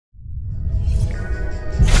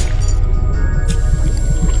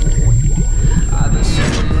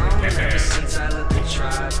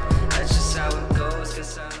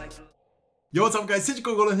Yo, what's up guys, it's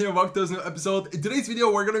Goblin here, welcome to this new episode. In today's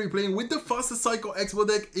video, we're going to be playing with the fastest cycle Expo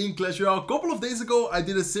deck in Clash Royale. A couple of days ago, I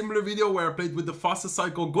did a similar video where I played with the fastest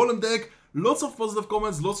cycle Golem deck. Lots of positive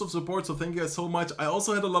comments, lots of support, so thank you guys so much. I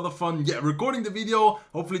also had a lot of fun, recording the video.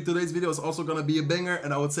 Hopefully today's video is also going to be a banger.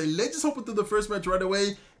 And I would say, let's just hop into the first match right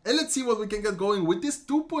away. And let's see what we can get going with this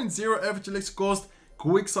 2.0 average elixir cost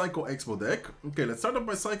quick cycle Expo deck. Okay, let's start off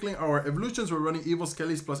by cycling our evolutions. We're running Evil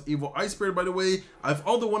Skellies plus Evil Ice Spirit, by the way. I have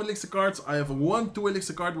all the 1 elixir cards. I have a 1/2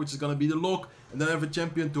 elixir card, which is gonna be the lock, and then I have a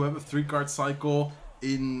champion to have a 3-card cycle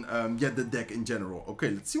in the deck in general. Okay,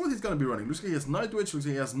 let's see what he's gonna be running. Looks like he has Night Witch, looks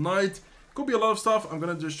like he has Night. Could be a lot of stuff. I'm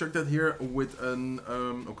gonna just check that here with an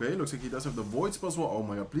okay, looks like he does have the Void spell as well. Oh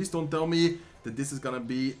my god, please don't tell me that this is gonna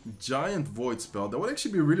be Giant Void spell. That would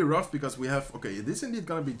actually be really rough because we have, okay, it is indeed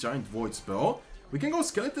gonna be Giant Void spell. We can go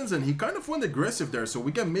Skeletons, and he kind of went aggressive there, so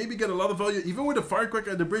we can maybe get a lot of value, even with a Firecracker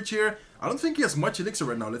at the bridge here. I don't think he has much Elixir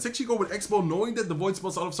right now. Let's actually go with Expo, knowing that the Void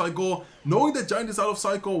spell's out of cycle, knowing that Giant is out of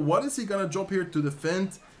cycle. What is he gonna drop here to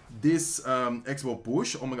defend this Expo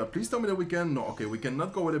push? Oh my god, please tell me that we can. No, okay, we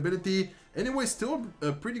cannot go with ability. Anyway, still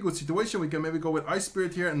a pretty good situation. We can maybe go with Ice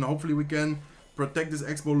Spirit here, and hopefully we can protect this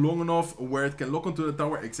Expo long enough where it can lock onto the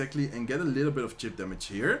tower exactly and get a little bit of chip damage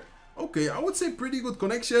here. Okay, I would say pretty good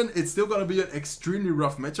connection. It's still gonna be an extremely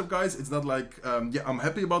rough matchup, guys. It's not like, I'm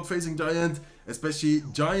happy about facing Giant, especially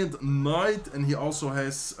Giant Knight, and he also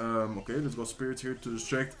has, okay, let's go Spirits here to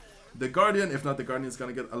distract the Guardian. If not, the Guardian is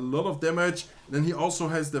gonna get a lot of damage. Then he also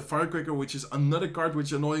has the Firecracker, which is another card which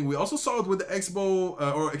is annoying. We also saw it with the Expo,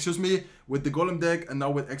 or excuse me, with the Golem deck, and now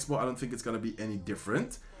with Expo, I don't think it's gonna be any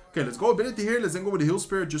different. Okay, let's go ability here. Let's then go with the Heal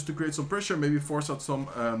Spirit just to create some pressure. Maybe force out some,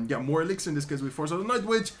 more Elixir. In this case, we force out the Night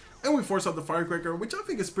Witch, and we force out the Firecracker, which I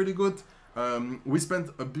think is pretty good. We spent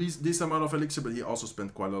a decent amount of Elixir, but he also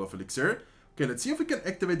spent quite a lot of Elixir. Okay, let's see if we can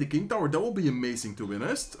activate the King Tower. That will be amazing, to be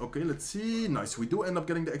honest. Okay, let's see. Nice. We do end up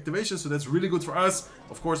getting the activation, so that's really good for us.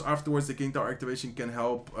 Of course, afterwards, the King Tower activation can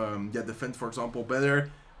help, defend, for example,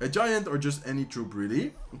 better a Giant or just any troop,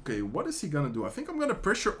 really. Okay, what is he gonna do? I think I'm gonna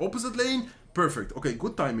pressure opposite lane. Perfect. Okay,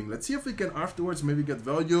 good timing. Let's see if we can afterwards maybe get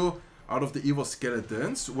value out of the Evil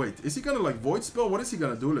Skeletons. Wait, is he gonna like Void spell? What is he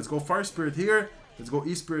gonna do? Let's go Fire Spirit here. Let's go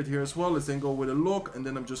E Spirit here as well. Let's then go with a lock, and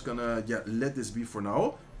then I'm just gonna, let this be for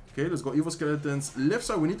now. Okay, let's go Evil Skeletons. Left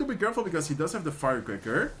side, we need to be careful because he does have the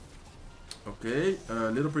Firecracker. Okay,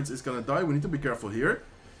 Little Prince is gonna die. We need to be careful here.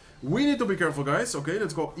 We need to be careful, guys. Okay,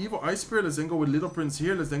 let's go Evil Ice Spirit. Let's then go with Little Prince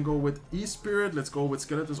here. Let's then go with E Spirit. Let's go with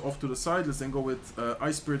Skeletons off to the side. Let's then go with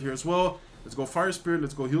Ice Spirit here as well. Let's go Fire Spirit.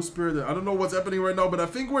 Let's go Heal Spirit. I don't know what's happening right now, but I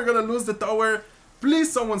think we're gonna lose the tower.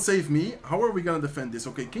 Please, someone save me. How are we gonna defend this?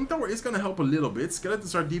 Okay, King Tower is gonna help a little bit.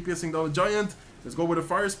 Skeletons are DPSing down the Giant. Let's go with a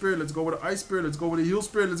Fire Spirit. Let's go with an Ice Spirit. Let's go with a Heal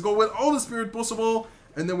Spirit. Let's go with all the Spirit possible.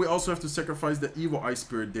 And then we also have to sacrifice the Evil Ice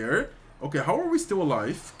Spirit there. Okay, how are we still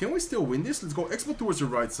alive? Can we still win this? Let's go Expo towards the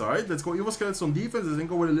right side. Let's go Evil Skeletons on defense. Let's then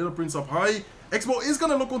go with a Little Prince up high. Expo is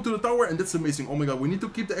gonna lock onto the tower, and that's amazing. Oh my god, we need to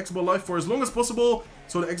keep the Expo alive for as long as possible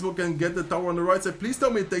so the Expo can get the tower on the right side. Please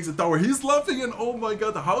tell me it takes the tower. He's laughing, and oh my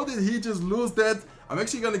god, how did he just lose that? I'm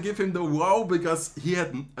actually gonna give him the wow because he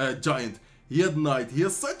had Giant. He had Knight. He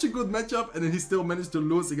has such a good matchup, and then he still managed to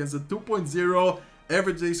lose against a 2.0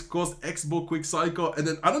 average cost Expo quick cycle. And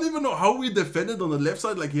then I don't even know how we defended on the left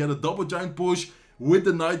side. Like, he had a double Giant push with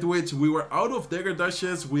the Night Witch. We were out of dagger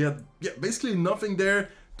dashes. We had basically nothing there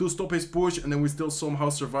to stop his push, and then we still somehow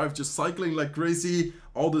survived, just cycling like crazy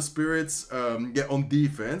all the spirits on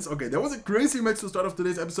defense. Okay, that was a crazy match to start off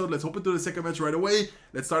today's episode. Let's hop into the second match right away.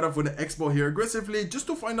 Let's start off with the Expo here aggressively, just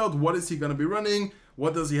to find out what is he gonna be running.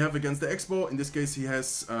 What does he have against the Expo? In this case, he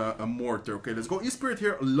has a Mortar. Okay, let's go E Spirit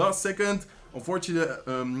here last second.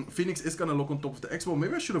 Unfortunately, Phoenix is gonna look on top of the Expo.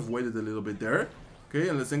 Maybe I should have waited a little bit there. Okay,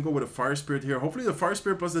 and let's then go with a Fire Spirit here. Hopefully the Fire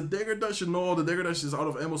Spirit plus the Dagger Dash. No, the Dagger Dash is out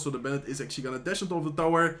of ammo, so the Bandit is actually gonna dash on top of the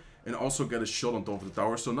tower and also get a shot on top of the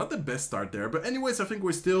tower. So not the best start there. But anyways, I think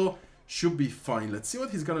we still should be fine. Let's see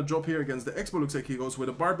what he's gonna drop here against the Expo. Looks like he goes with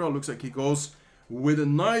a Barbell. Looks like he goes with a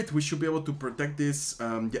Knight. We should be able to protect this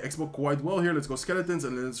Expo quite well here. Let's go Skeletons,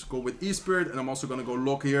 and let's go with E Spirit. And I'm also gonna go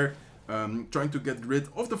Lock here. Trying to get rid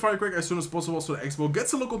of the Firecracker as soon as possible so the Expo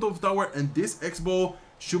gets a look on top of the tower, and this Expo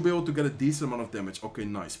should be able to get a decent amount of damage. Okay,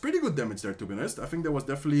 nice. Pretty good damage there, to be honest. I think that was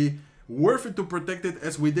definitely worth it to protect it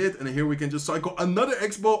as we did. And here we can just cycle another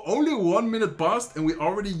Expo. Only 1 minute passed, and we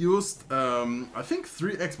already used, I think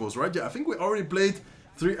 3 Expos, right? Yeah, I think we already played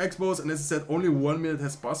 3 Expos, and as I said, only 1 minute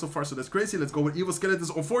has passed so far, so that's crazy. Let's go with Evil Skeletons.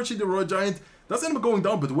 Unfortunately, the Royal Giant does end up going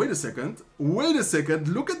down, but wait a second. Wait a second.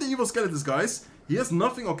 Look at the Evil Skeletons, guys. He has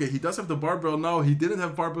nothing. Okay, he does have the Barbell now. He didn't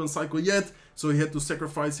have Barbell in cycle yet, so he had to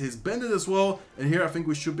sacrifice his Bandit as well. And here I think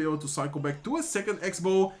we should be able to cycle back to a second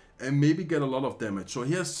Expo and maybe get a lot of damage. So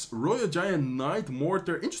he has Royal Giant Knight,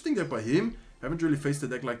 Mortar. Interesting deck by him. Haven't really faced a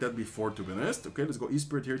deck like that before, to be honest. Okay, let's go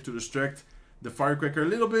E-Spirit here to distract the Firecracker a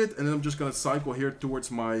little bit. And then I'm just going to cycle here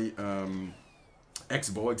towards my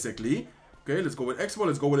X-Bow, exactly. Okay, let's go with X-Bow.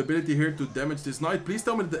 Let's go with ability here to damage this Knight. Please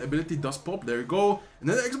tell me that the ability does pop. There you go. And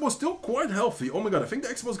then the X-Bow is still quite healthy. Oh my god, I think the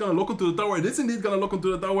X-Bow is going to lock onto the tower. It is indeed going to lock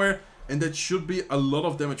onto the tower. And that should be a lot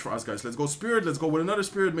of damage for us, guys. Let's go Spirit. Let's go with another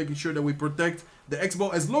Spirit, making sure that we protect the X-Bow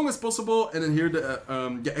as long as possible. And then here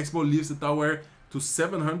the X-Bow leaves the tower to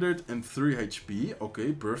 703 HP.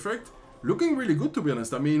 Okay, perfect. Looking really good, to be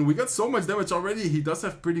honest. I mean, we got so much damage already. He does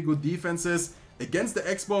have pretty good defenses against the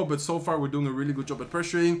X-Bow, but so far we're doing a really good job at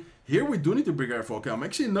pressuring. Here we do need to be careful. Okay, I'm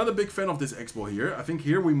actually not a big fan of this X-Bow here. I think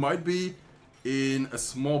here we might be in a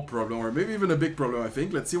small problem, or maybe even a big problem, I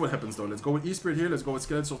think. Let's see what happens though. Let's go with E-Spirit here. Let's go with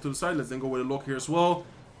Skeletons off to the side. Let's then go with a lock here as well.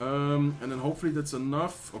 And then hopefully that's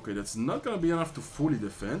enough. Okay, that's not gonna be enough to fully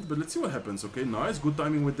defend, but let's see what happens. Okay, nice. Good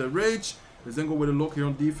timing with the Rage. Let's then go with a lock here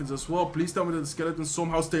on defense as well. Please tell me that the Skeletons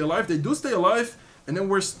somehow stay alive. They do stay alive. And then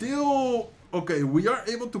we're still... Okay, we are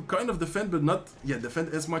able to kind of defend, but not... Yeah,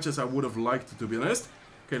 defend as much as I would have liked, to be honest.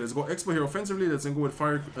 Okay, let's go X-Bow here offensively. Let's then go with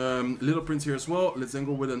Fire Little Prince here as well. Let's then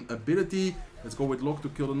go with an ability. Let's go with Lock to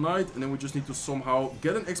kill the Knight. And then we just need to somehow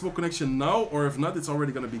get an X-Bow connection now. Or if not, it's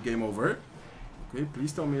already going to be game over. Okay,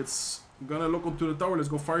 please tell me it's going to lock onto the tower. Let's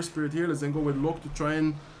go Fire Spirit here. Let's then go with Lock to try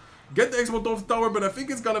and get the X-Bow off the tower, but I think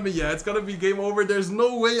it's gonna be, yeah, it's gonna be game over. There's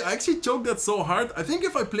no way. I actually choked that so hard. I think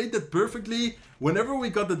if I played that perfectly, whenever we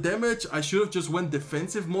got the damage, I should have just went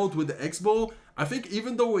defensive mode with the X-Bow. I think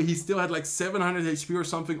even though he still had like 700 HP or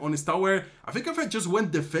something on his tower, I think if I just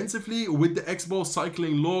went defensively with the X-Bow,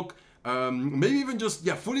 cycling Lock, maybe even just,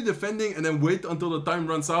 yeah, fully defending and then wait until the time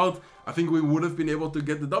runs out, I think we would have been able to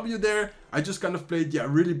get the W there. I just kind of played, yeah,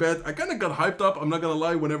 really bad. I kind of got hyped up, I'm not gonna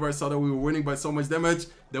lie, whenever I saw that we were winning by so much damage.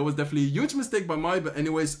 That was definitely a huge mistake by my, but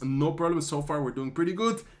anyways, no problem. So far, we're doing pretty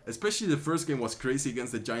good. Especially the first game was crazy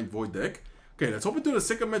against the Giant Void deck. Okay, let's hop into the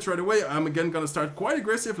second match right away. I'm again gonna start quite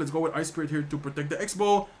aggressive. Let's go with Ice Spirit here to protect the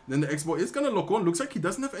X-Bow. Then the X-Bow is gonna lock on. Looks like he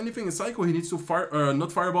doesn't have anything in Psycho. He needs to fire,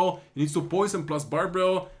 not Fireball. He needs to Poison plus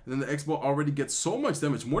Barbell. And then the X-Bow already gets so much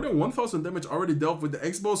damage. More than 1000 damage already dealt with the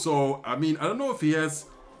X-Bow. So, I mean, I don't know if he has,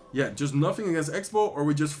 yeah, just nothing against X-Bow, or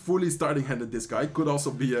we just fully starting handed this guy. Could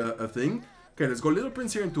also be a thing. Okay, let's go Little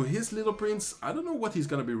Prince here into his Little Prince. I don't know what he's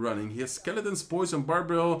gonna be running. He has Skeletons, Poison,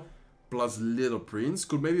 Barbell plus Little Prince.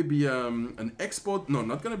 Could maybe be an X-Bow. No,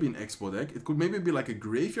 not gonna be an X-Bow deck. It could maybe be like a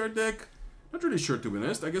Graveyard deck. Not really sure, to be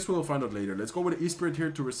honest. I guess we'll find out later. Let's go with the E-Spirit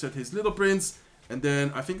here to reset his Little Prince. And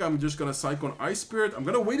then I think I'm just gonna Cyclone Ice Spirit. I'm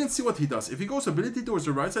gonna wait and see what he does. If he goes ability towards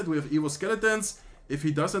the right side, we have Evil Skeletons. If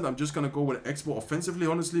he doesn't, I'm just gonna go with X-Bow offensively,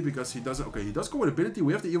 honestly, because he doesn't... Okay, he does go with ability.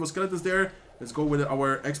 We have the Evil Skeletons there. Let's go with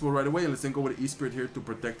our X-Bow right away. And let's then go with the E-Spirit here to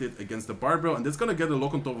protect it against the Barbell. And that's gonna get a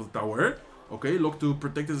lock on top of the tower. Okay, look to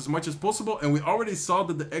protect it as much as possible. And we already saw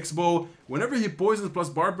that the X-Bow, whenever he poisons plus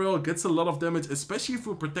Barbell, gets a lot of damage, especially if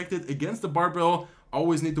we protect it against the Barbell.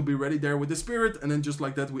 Always need to be ready there with the Spirit. And then just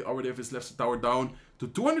like that, we already have his left tower down to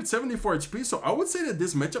 274 HP. So I would say that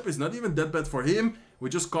this matchup is not even that bad for him. We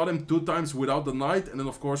just caught him 2 times without the Knight. And then,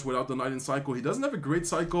 of course, without the Knight in cycle. He doesn't have a great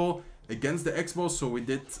cycle against the X-Bow. So we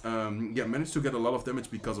did, yeah, manage to get a lot of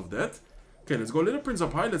damage because of that. Okay, let's go Little Prince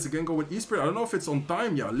up high. Let's again go with E-Spirit. I don't know if it's on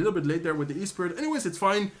time. Yeah, a little bit late there with the E-Spirit. Anyways, it's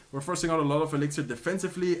fine. We're forcing out a lot of Elixir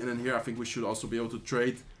defensively. And then here, I think we should also be able to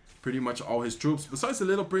trade pretty much all his troops. Besides the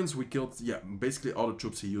Little Prince, we killed, yeah, basically all the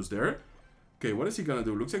troops he used there. Okay, what is he gonna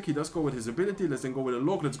do? Looks like he does go with his ability. Let's then go with a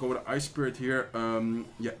Lock. Let's go with Ice Spirit here.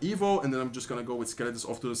 Yeah, Evo. And then I'm just gonna go with Skeletons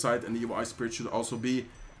off to the side. And the Evo Ice Spirit should also be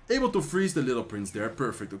able to freeze the Little Prince there.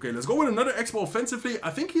 Perfect. Okay, let's go with another X-Bow offensively. I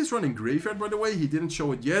think he's running Graveyard, by the way. He didn't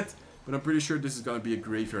show it yet. But I'm pretty sure this is going to be a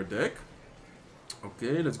Graveyard deck.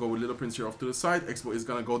 Okay, let's go with Little Prince here off to the side. X-Bow is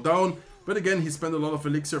going to go down. But again, he spent a lot of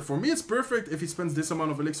Elixir. For me, it's perfect if he spends this amount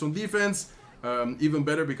of Elixir on defense. Even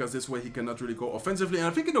better, because this way he cannot really go offensively. And I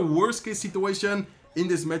think in the worst case situation, in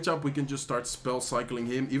this matchup, we can just start spell cycling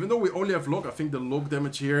him. Even though we only have Lock, I think the Lock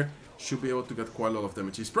damage here should be able to get quite a lot of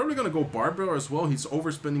damage. He's probably going to go Barbell as well. He's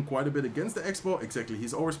overspending quite a bit against the X-Bow. Exactly,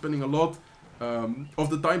 he's overspending a lot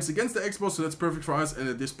of the times against the X-Bow, so that's perfect for us. And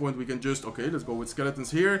at this point we can just, okay, let's go with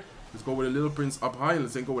Skeletons here. Let's go with a Little Prince up high, and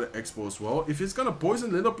let's then go with an X-Bow as well. If he's gonna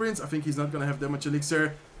poison Little Prince, I think he's not gonna have that much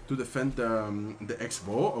Elixir to defend the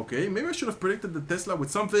X-Bow. Okay, maybe I should have predicted the Tesla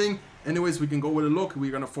with something. Anyways, we can go with a Lock.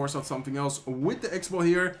 We're gonna force out something else with the X-Bow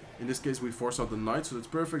here. In this case, we force out the Knight, so that's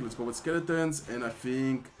perfect. Let's go with Skeletons, and I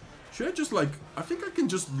think... Should I just, like... I think I can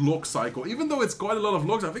just Lock cycle. Even though it's quite a lot of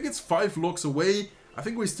Locks, I think it's 5 Locks away. I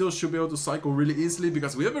think we still should be able to cycle really easily,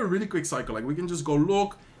 because we have a really quick cycle. Like, we can just go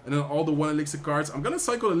Lock, and then all the 1 elixir cards. I'm gonna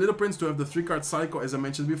cycle the Little Prince to have the 3-card cycle as I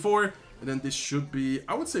mentioned before, and then this should be,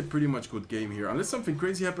 I would say, pretty much good game here. Unless something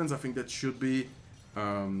crazy happens, I think that should be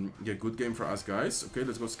yeah, good game for us, guys. Okay,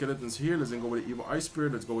 let's go skeletons here. Let's then go with evil ice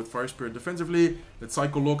spirit. Let's go with fire spirit defensively. Let's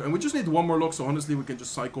cycle lock, and we just need 1 more lock, so honestly we can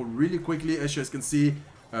just cycle really quickly. As you guys can see,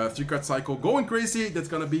 3-card cycle going crazy. That's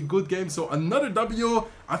gonna be good game. So another W.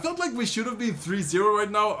 I felt like we should have been 3-0 right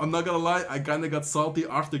now. I'm not gonna lie, I kind of got salty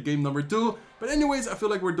after game number 2, but anyways, I feel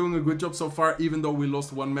like we're doing a good job so far, even though we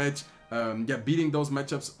lost 1 match. Yeah, beating those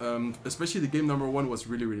matchups, especially the game number 1, was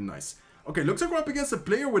really nice. Okay, looks like we're up against a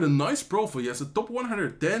player with a nice profile. He has a top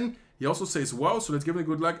 110. He also says wow, so let's give him a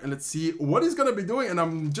good luck and let's see what he's gonna be doing. And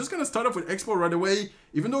I'm just gonna start off with Expo right away.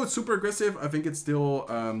 Even though it's super aggressive, I think it's still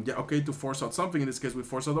yeah, okay to force out something. In this case, we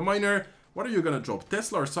force out a miner. What are you gonna drop?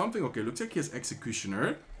 Tesla or something? Okay, looks like he has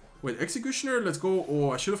Executioner. Wait, Executioner, let's go.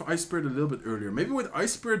 Oh, I should have Ice Spirit a little bit earlier. Maybe with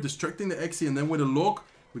Ice Spirit distracting the Exi and then with a lock,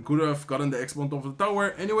 we could have gotten the Expo on top of the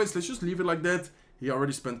tower. Anyways, let's just leave it like that. He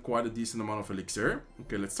already spent quite a decent amount of elixir.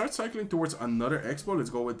 Okay, let's start cycling towards another Expo.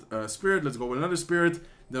 Let's go with Spirit. Let's go with another Spirit.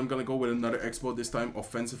 Then I'm gonna go with another Expo, this time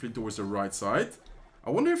offensively towards the right side.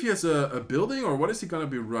 I wonder if he has a building or what is he gonna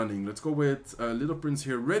be running. Let's go with Little Prince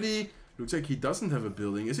here ready. Looks like he doesn't have a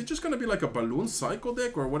building. Is it just gonna be like a balloon cycle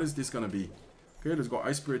deck or what is this gonna be? Okay, let's go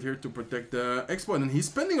Ice Spirit here to protect the Expo. And then he's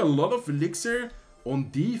spending a lot of elixir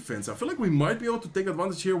on defense. I feel like we might be able to take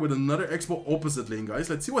advantage here with another Expo opposite lane,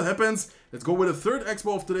 guys. Let's see what happens. Let's go with a 3rd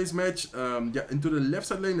Expo of today's match. Yeah, into the left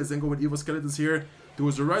side lane. Let's then go with Evil Skeletons here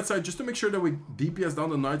towards the right side, just to make sure that we DPS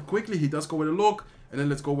down the knight quickly. He does go with a lock, and then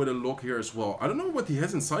let's go with a lock here as well. I don't know what he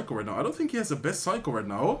has in cycle right now. I don't think he has the best cycle right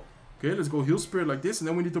now. Okay, let's go Heal Spirit like this, and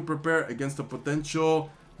then we need to prepare against a potential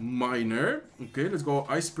miner. Okay, let's go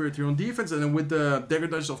Ice Spirit here on defense, and then with the dagger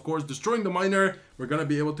dash, of course, destroying the miner, we're gonna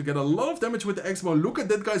be able to get a lot of damage with the Expo. Look at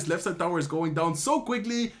that, guys. Left side tower is going down so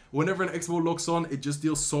quickly. Whenever an Expo locks on, it just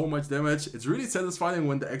deals so much damage. It's really satisfying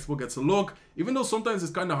when the Expo gets a lock, even though sometimes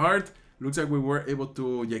it's kind of hard. Looks like we were able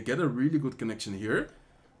to, yeah, get a really good connection here.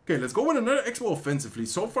 Okay, let's go with another Expo offensively.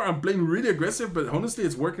 So far, I'm playing really aggressive, but honestly,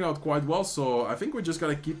 it's working out quite well. So I think we just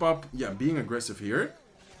gotta keep up, yeah, being aggressive here.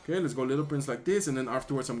 Okay, let's go Little Prince like this, and then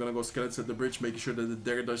afterwards I'm gonna go Skeletons at the bridge, making sure that the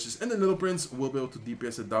dagger dashes and the Little Prince will be able to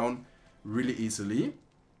DPS it down really easily.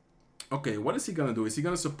 Okay, what is he gonna do? Is he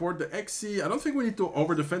gonna support the Exi? I don't think we need to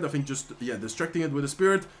over defend. I think just, yeah, distracting it with a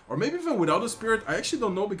Spirit, or maybe even without a Spirit. I actually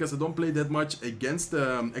don't know because I don't play that much against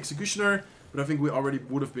the Executioner, but I think we already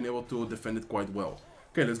would have been able to defend it quite well.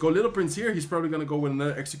 Okay, let's go Little Prince here. He's probably gonna go with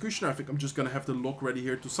another Executioner. I think I'm just gonna have the lock ready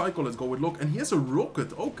here to cycle. Let's go with lock, and he has a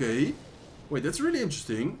rocket. Okay. Wait, that's really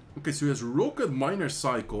interesting. Okay, so he has rocket miner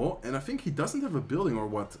cycle, and I think he doesn't have a building or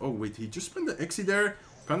what. Oh wait, he just spent the Exi there,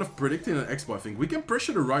 kind of predicting an Expo. I think we can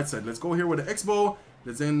pressure the right side. Let's go here with the Expo.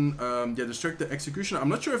 Let's then yeah, distract the Execution. I'm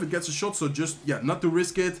not sure if it gets a shot, so just, yeah, not to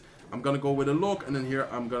risk it. I'm gonna go with a lock, and then here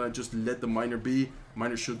I'm gonna just let the miner be.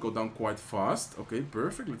 Miner should go down quite fast. Okay,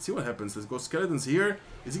 perfect. Let's see what happens. Let's go Skeletons here.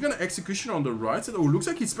 Is he gonna Execution on the right side? Oh, looks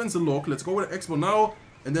like he spends a lock. Let's go with the Expo now.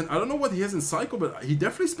 And then I don't know what he has in cycle, but he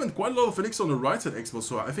definitely spent quite a lot of elixir on the right side Expo.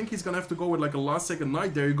 So I think he's gonna have to go with like a last second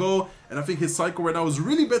knight. There you go. And I think his cycle right now is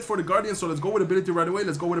really bad for the Guardian. So let's go with ability right away.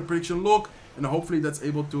 Let's go with a prediction lock. And hopefully that's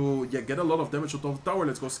able to, yeah, get a lot of damage on top of the tower.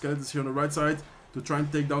 Let's go Skeletons here on the right side to try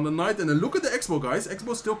and take down the knight. And then look at the Expo, guys.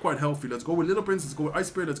 Expo's still quite healthy. Let's go with Little Prince. Let's go with Ice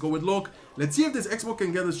Spirit. Let's go with lock. Let's see if this Expo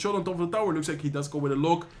can get a shot on top of the tower. Looks like he does go with a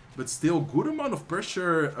lock, but still good amount of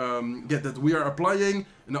pressure yeah, that we are applying.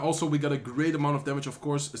 And also we got a great amount of damage, of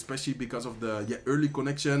course, especially because of the, yeah, early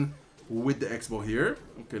connection with the Expo here.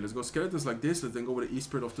 Okay, let's go Skeletons like this. Let's then go with the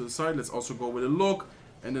E-Spirit off to the side. Let's also go with a lock.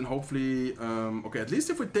 And then hopefully, okay, at least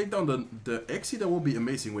if we take down the Exi, that will be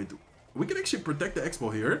amazing. Wait, we can actually protect the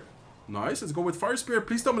Expo here. Nice. Let's go with Fire Spirit.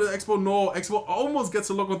 Please tell me the Expo. No, Expo almost gets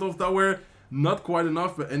a lock on top of the tower. Not quite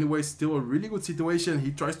enough, but anyway, still a really good situation.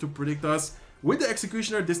 He tries to predict us with the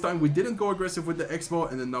Executioner. This time we didn't go aggressive with the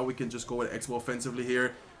Expo, and then now we can just go with Expo offensively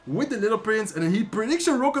here with the Little Prince. And then he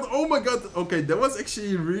prediction rocket. Oh my god. Okay, that was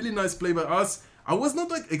actually a really nice play by us. I was not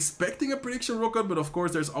like expecting a prediction rocket, but of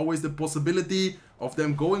course there's always the possibility of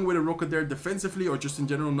them going with a rocket there defensively, or just in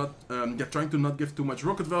general not trying to not give too much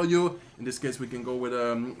rocket value. In this case we can go with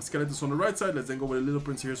Skeletons on the right side. Let's then go with a Little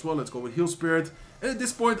Prince here as well. Let's go with Heal Spirit. And at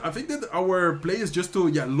this point I think that our play is just to,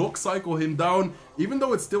 yeah, lock cycle him down. Even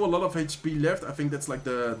though it's still a lot of HP left, I think that's like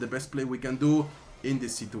the best play we can do in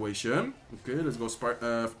this situation. Okay, let's go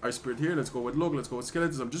Ice Spirit here. Let's go with Log. Let's go with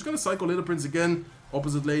Skeletons. I'm just gonna cycle Little Prince again,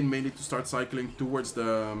 opposite lane, mainly to start cycling towards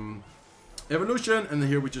the evolution. And then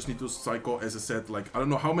here we just need to cycle, as I said, like I don't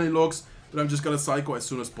know how many logs, but I'm just gonna cycle as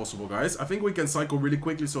soon as possible, guys. I think we can cycle really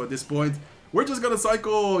quickly, so at this point we're just gonna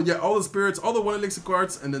cycle, yeah, all the spirits, all the 1 elixir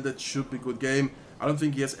cards, and then that should be good game. I don't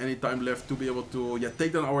think he has any time left to be able to, yeah,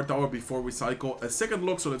 take down our tower before we cycle a second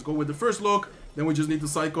lock. So let's go with the first lock. Then we just need to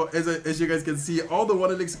cycle, as you guys can see, all the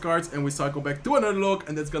 1 elixir cards, and we cycle back to another lock,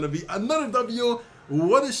 and that's gonna be another W.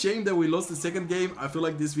 What a shame that we lost the second game. I feel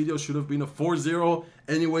like this video should have been a 4-0.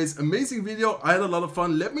 Anyways, amazing video. I had a lot of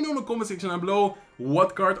fun. Let me know in the comment section down below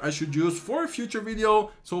what card I should use for a future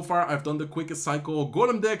video. So far, I've done the quickest cycle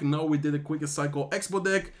Golem deck. Now we did the quickest cycle Expo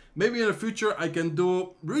deck. Maybe in the future I can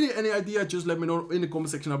do really any idea. Just let me know in the comment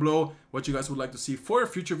section down below what you guys would like to see for a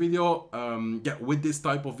future video. Yeah, with this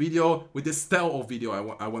type of video, with this style of video,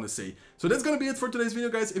 I want to say. So that's gonna be it for today's video,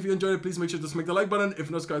 guys. If you enjoyed it, please make sure to smack the like button.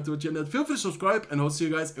 If not subscribed to the channel, feel free to subscribe, and I'll see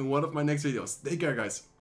you guys in one of my next videos. Take care, guys.